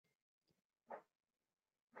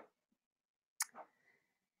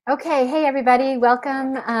Okay, hey everybody,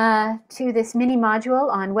 welcome to this mini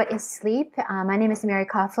module on what is sleep. My name is Mary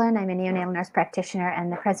Coughlin. I'm a neonatal nurse practitioner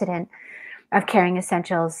and the president of Caring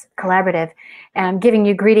Essentials Collaborative. I'm giving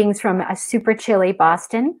you greetings from a super chilly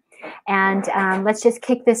Boston. And let's just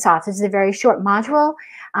kick this off. This is a very short module,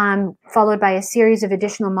 followed by a series of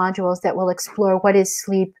additional modules that will explore what is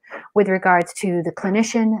sleep with regards to the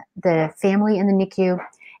clinician, the family in the NICU,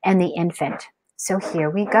 and the infant. So here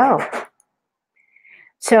we go.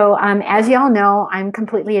 So as y'all know, I'm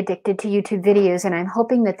completely addicted to YouTube videos, and I'm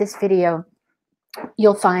hoping that this video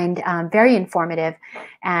you'll find very informative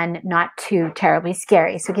and not too terribly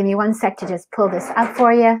scary. So give me one sec to just pull this up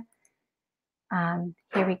for you.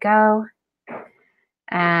 Here we go.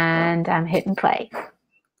 And I'm hitting play.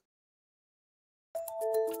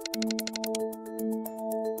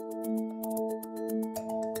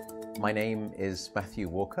 My name is Matthew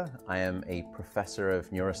Walker. I am a professor of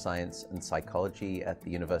neuroscience and psychology at the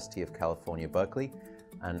University of California, Berkeley,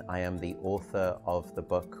 and I am the author of the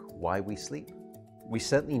book, Why We Sleep. We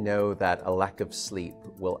certainly know that a lack of sleep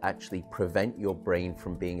will actually prevent your brain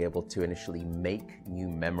from being able to initially make new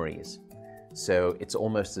memories. So it's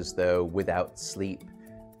almost as though without sleep,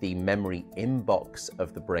 the memory inbox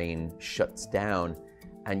of the brain shuts down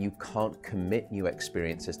and you can't commit new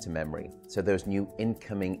experiences to memory. So those new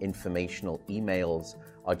incoming informational emails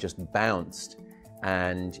are just bounced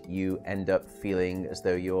and you end up feeling as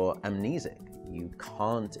though you're amnesic. You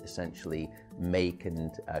can't essentially make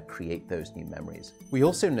and create those new memories. We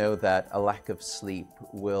also know that a lack of sleep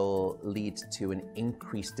will lead to an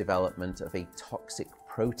increased development of a toxic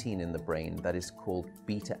protein in the brain that is called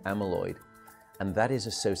beta amyloid, and that is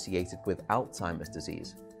associated with Alzheimer's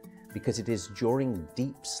disease, because it is during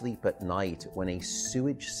deep sleep at night when a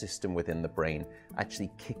sewage system within the brain actually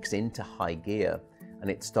kicks into high gear and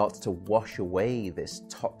it starts to wash away this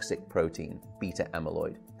toxic protein, beta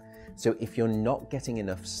amyloid. So if you're not getting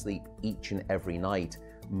enough sleep each and every night,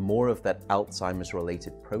 more of that Alzheimer's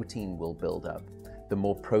related protein will build up. The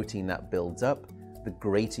more protein that builds up, the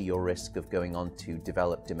greater your risk of going on to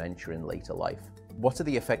develop dementia in later life. What are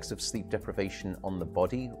the effects of sleep deprivation on the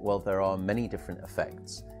body? Well, there are many different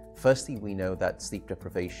effects. Firstly, we know that sleep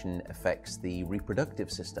deprivation affects the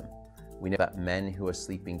reproductive system. We know that men who are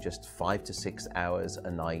sleeping just 5 to 6 hours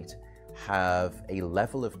a night have a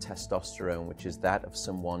level of testosterone which is that of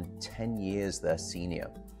someone 10 years their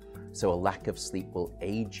senior. So a lack of sleep will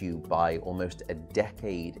age you by almost a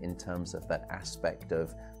decade in terms of that aspect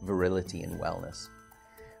of virility and wellness.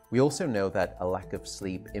 We also know that a lack of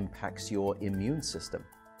sleep impacts your immune system.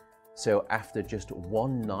 So after just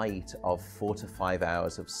one night of 4 to 5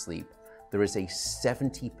 hours of sleep, there is a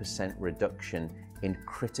 70% reduction in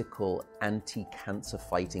critical anti-cancer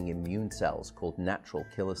fighting immune cells called natural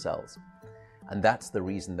killer cells. And that's the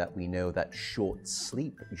reason that we know that short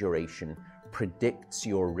sleep duration predicts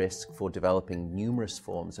your risk for developing numerous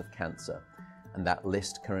forms of cancer. And that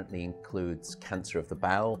list currently includes cancer of the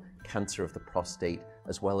bowel, cancer of the prostate,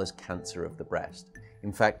 as well as cancer of the breast.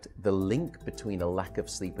 In fact, the link between a lack of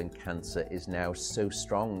sleep and cancer is now so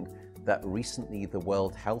strong that recently the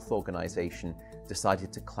World Health Organization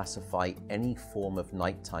decided to classify any form of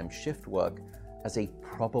nighttime shift work as a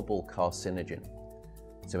probable carcinogen.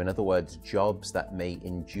 So in other words, jobs that may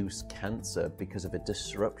induce cancer because of a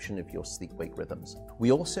disruption of your sleep-wake rhythms.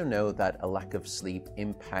 We also know that a lack of sleep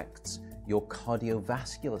impacts your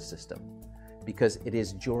cardiovascular system, because it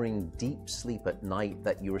is during deep sleep at night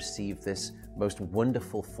that you receive this most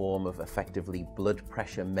wonderful form of effectively blood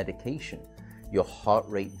pressure medication. Your heart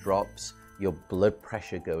rate drops, your blood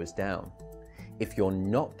pressure goes down. If you're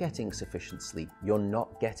not getting sufficient sleep, you're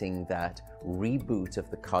not getting that reboot of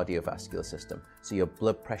the cardiovascular system. So your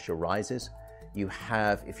blood pressure rises. You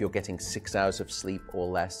have, if you're getting 6 hours of sleep or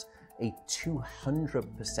less, a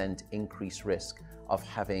 200% increased risk of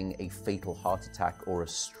having a fatal heart attack or a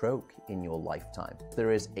stroke in your lifetime.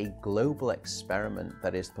 There is a global experiment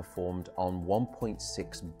that is performed on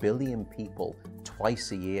 1.6 billion people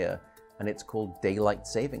twice a year, and it's called daylight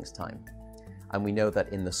savings time. And we know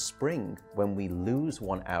that in the spring, when we lose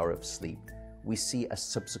 1 hour of sleep, we see a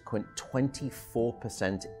subsequent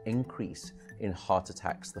 24% increase in heart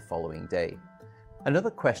attacks the following day.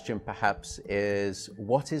 Another question perhaps is,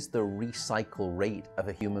 what is the recycle rate of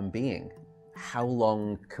a human being? How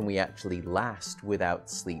long can we actually last without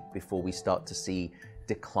sleep before we start to see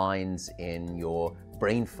declines in your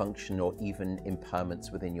brain function or even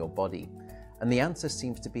impairments within your body? And the answer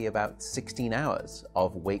seems to be about 16 hours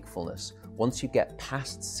of wakefulness. Once you get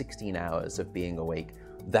past 16 hours of being awake,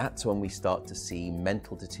 that's when we start to see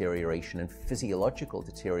mental deterioration and physiological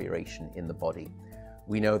deterioration in the body.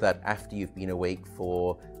 We know that after you've been awake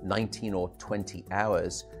for 19 or 20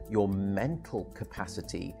 hours, your mental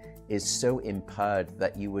capacity is so impaired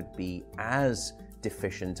that you would be as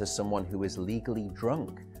deficient as someone who is legally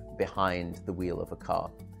drunk behind the wheel of a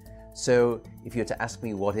car. So if you were to ask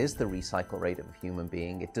me what is the recycle rate of a human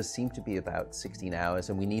being, it does seem to be about 16 hours,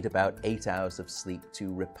 and we need about 8 hours of sleep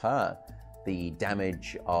to repair the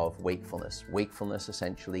damage of wakefulness. Wakefulness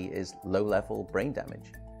essentially is low-level brain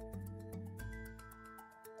damage.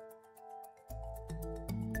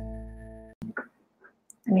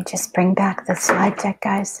 Let me just bring back the slide deck,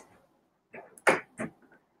 guys.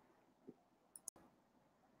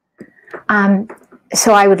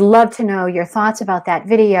 So I would love to know your thoughts about that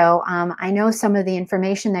video. I know some of the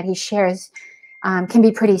information that he shares can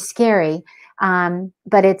be pretty scary,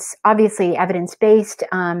 but it's obviously evidence-based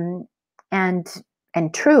and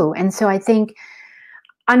true. And so I think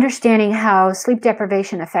understanding how sleep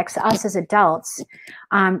deprivation affects us as adults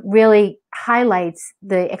really highlights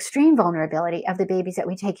the extreme vulnerability of the babies that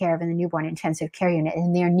we take care of in the newborn intensive care unit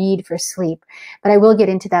and their need for sleep. But I will get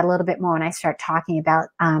into that a little bit more when I start talking about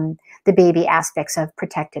the baby aspects of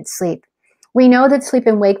protected sleep. We know that sleep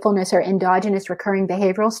and wakefulness are endogenous recurring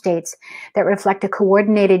behavioral states that reflect a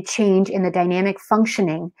coordinated change in the dynamic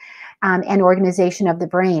functioning and organization of the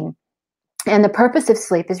brain. And the purpose of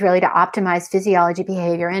sleep is really to optimize physiology,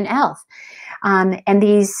 behavior, and health. And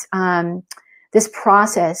this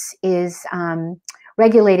process is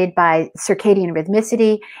regulated by circadian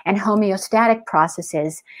rhythmicity and homeostatic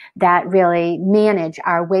processes that really manage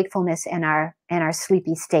our wakefulness and our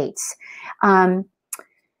sleepy states.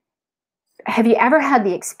 Have you ever had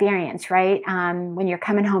the experience, right, when you're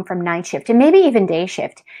coming home from night shift and maybe even day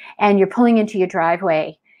shift, and you're pulling into your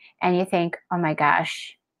driveway and you think, oh my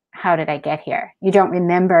gosh, how did I get here? You don't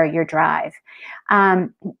remember your drive.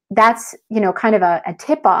 That's, kind of a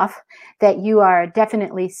tip-off that you are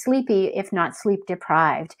definitely sleepy, if not sleep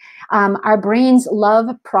deprived. Our brains love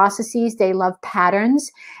processes, they love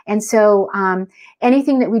patterns. And so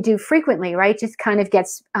anything that we do frequently, right, just kind of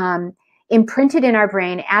gets imprinted in our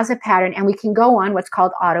brain as a pattern, and we can go on what's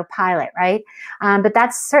called autopilot, right? But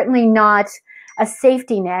that's certainly not a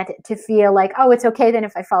safety net to feel like, oh, it's okay then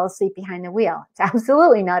if I fall asleep behind the wheel. It's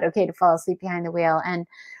absolutely not okay to fall asleep behind the wheel. And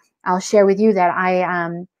I'll share with you that I,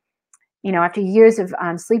 after years of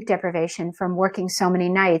sleep deprivation from working so many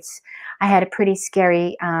nights, I had a pretty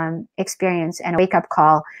scary experience and a wake-up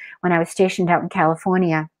call when I was stationed out in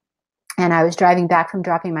California. And I was driving back from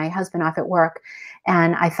dropping my husband off at work,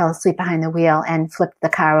 and I fell asleep behind the wheel and flipped the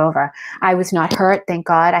car over. I was not hurt, thank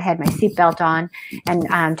God. I had my seatbelt on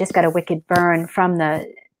and just got a wicked burn from the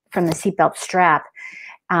seatbelt strap.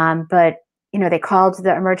 But they called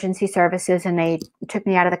the emergency services and they took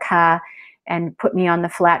me out of the car and put me on the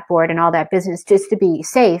flat board and all that business just to be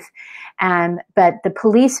safe. But the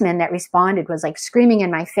policeman that responded was like screaming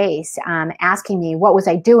in my face, asking me what was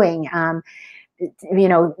I doing.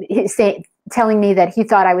 Telling me that he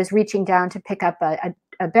thought I was reaching down to pick up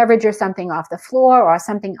a beverage or something off the floor or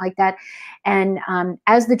something like that. And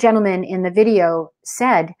as the gentleman in the video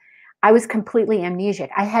said, I was completely amnesic.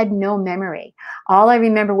 I had no memory. All I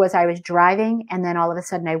remember was I was driving, and then all of a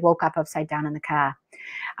sudden I woke up upside down in the car.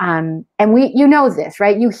 And you know this,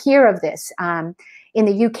 right? You hear of this in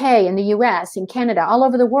the UK, in the US, in Canada, all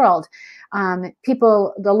over the world.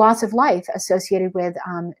 The loss of life associated with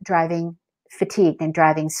driving fatigued and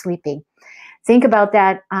driving sleepy. Think about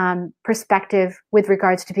that perspective with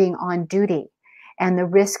regards to being on duty and the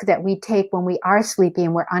risk that we take when we are sleepy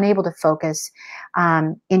and we're unable to focus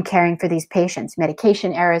in caring for these patients.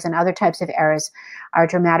 Medication errors and other types of errors are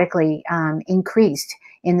dramatically increased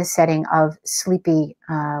in the setting of sleepy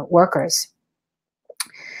workers.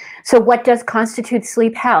 So what does constitute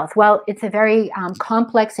sleep health? Well, it's a very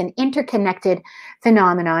complex and interconnected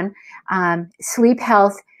phenomenon. Sleep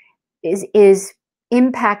health is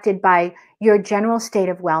impacted by your general state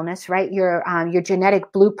of wellness, right? Your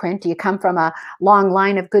genetic blueprint. Do you come from a long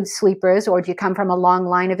line of good sleepers, or do you come from a long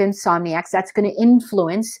line of insomniacs? That's going to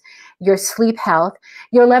influence your sleep health.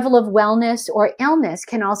 Your level of wellness or illness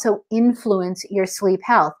can also influence your sleep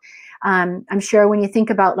health. I'm sure when you think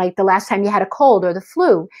about like the last time you had a cold or the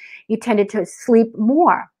flu, you tended to sleep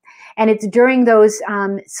more. And it's during those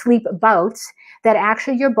sleep bouts that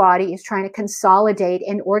actually your body is trying to consolidate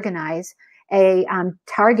and organize a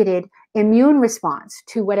targeted immune response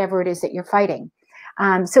to whatever it is that you're fighting.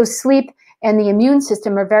 So sleep and the immune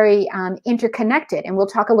system are very interconnected, and we'll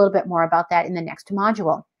talk a little bit more about that in the next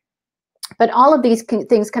module. But all of these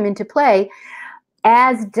things come into play,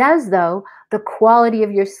 as does, though, the quality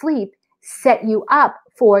of your sleep set you up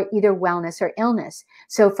for either wellness or illness.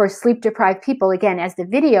 So for sleep-deprived people, again, as the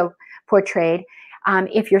video portrayed,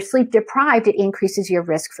 If you're sleep deprived, it increases your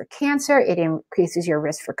risk for cancer. It increases your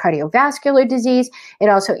risk for cardiovascular disease. It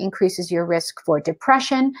also increases your risk for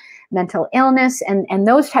depression, mental illness, and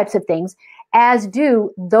those types of things, as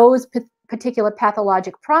do those particular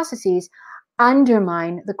pathologic processes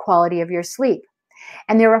undermine the quality of your sleep.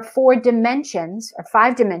 And there are 5 dimensions of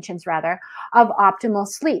optimal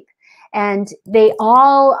sleep. And they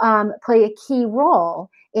all play a key role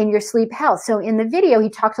in your sleep health. So in the video, he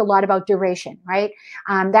talked a lot about duration, right?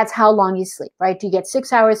 That's how long you sleep, right? Do you get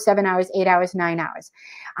 6 hours, 7 hours, 8 hours, 9 hours?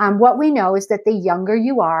 What we know is that the younger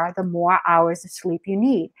you are, the more hours of sleep you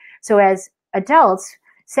need. So as adults,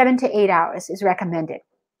 7 to 8 hours is recommended.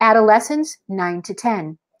 Adolescents, 9 to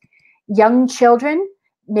 10. Young children,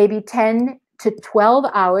 maybe 10 to 12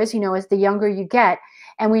 hours, as the younger you get.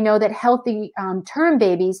 And we know that healthy term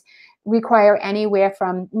babies require anywhere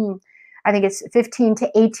from, I think it's 15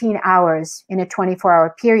 to 18 hours in a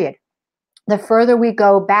 24-hour period. The further we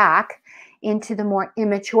go back into the more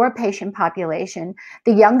immature patient population,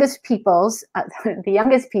 the youngest people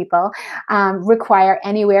require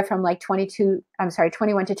anywhere from like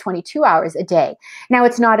 21 to 22 hours a day. Now,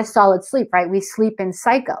 it's not a solid sleep, right? We sleep in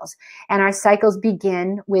cycles, and our cycles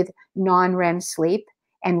begin with non-REM sleep,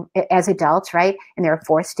 and as adults, right? And there are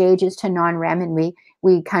 4 stages to non-REM, and we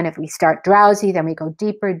start drowsy, then we go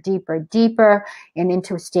deeper, deeper, deeper, and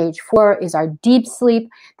into stage 4 is our deep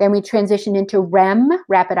sleep. Then we transition into REM,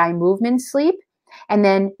 rapid eye movement sleep, and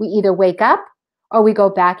then we either wake up or we go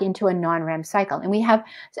back into a non-REM cycle. And we have,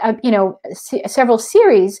 several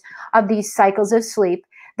series of these cycles of sleep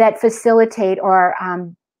that facilitate or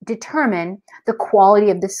determine the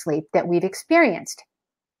quality of the sleep that we've experienced.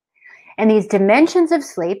 And these dimensions of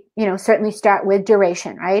sleep, certainly start with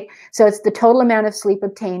duration, right? So it's the total amount of sleep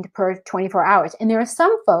obtained per 24 hours. And there are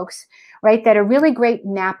some folks, right, that are really great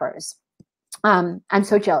nappers. I'm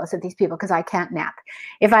so jealous of these people because I can't nap.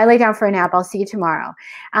 If I lay down for a nap, I'll see you tomorrow.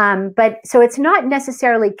 But so it's not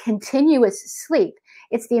necessarily continuous sleep.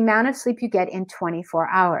 It's the amount of sleep you get in 24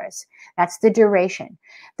 hours. That's the duration.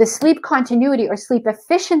 The sleep continuity or sleep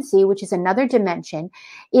efficiency, which is another dimension,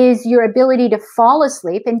 is your ability to fall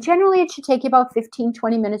asleep. And generally, it should take you about 15,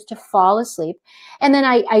 20 minutes to fall asleep. And then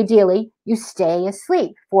ideally, you stay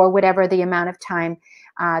asleep for whatever the amount of time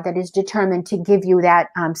that is determined to give you that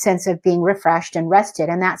sense of being refreshed and rested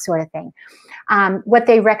and that sort of thing. What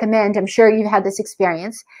they recommend, I'm sure you've had this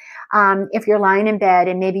experience, if you're lying in bed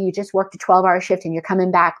and maybe you just worked a 12-hour shift and you're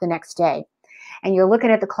coming back the next day and you're looking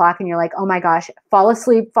at the clock and you're like, oh my gosh, fall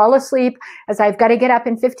asleep, as I've got to get up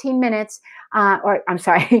in 15 minutes, I've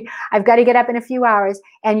got to get up in a few hours,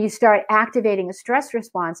 and you start activating a stress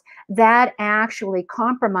response, that actually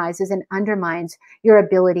compromises and undermines your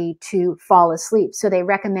ability to fall asleep. So they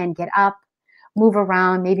recommend get up, move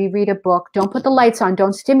around, maybe read a book, don't put the lights on,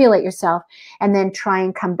 don't stimulate yourself, and then try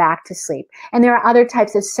and come back to sleep. And there are other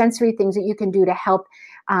types of sensory things that you can do to help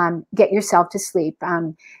get yourself to sleep.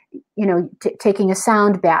 Taking a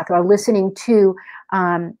sound bath or listening to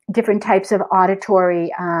different types of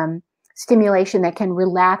auditory stimulation that can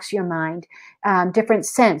relax your mind. Different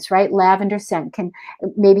scents, right? Lavender scent,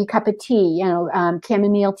 maybe a cup of tea,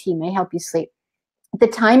 chamomile tea may help you sleep. The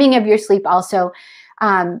timing of your sleep also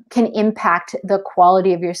can impact the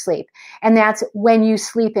quality of your sleep. And that's when you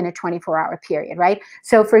sleep in a 24-hour period, right?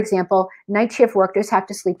 So for example, night shift workers have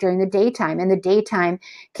to sleep during the daytime, and the daytime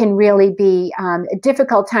can really be a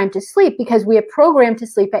difficult time to sleep because we are programmed to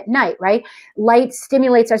sleep at night, right? Light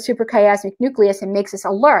stimulates our suprachiasmatic nucleus and makes us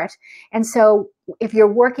alert. And so if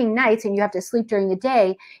you're working nights and you have to sleep during the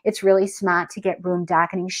day, it's really smart to get room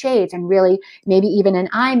darkening shades and really maybe even an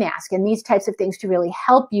eye mask and these types of things to really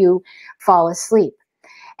help you fall asleep.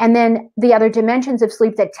 And then the other dimensions of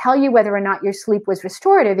sleep that tell you whether or not your sleep was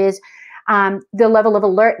restorative is the level of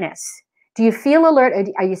alertness. Do you feel alert, or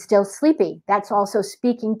are you still sleepy? That's also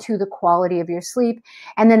speaking to the quality of your sleep.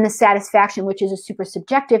 And then the satisfaction, which is a super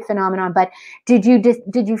subjective phenomenon, but did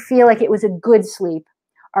you feel like it was a good sleep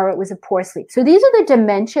or it was a poor sleep? So these are the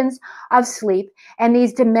dimensions of sleep, and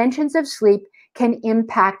these dimensions of sleep can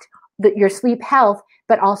impact your sleep health,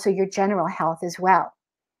 but also your general health as well.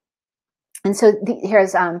 And so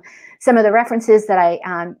here's some of the references that I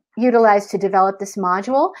utilized to develop this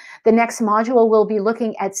module. The next module will be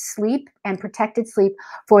looking at sleep and protected sleep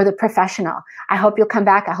for the professional. I hope you'll come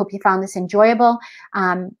back. I hope you found this enjoyable.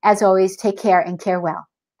 As always, take care and care well.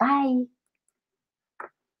 Bye.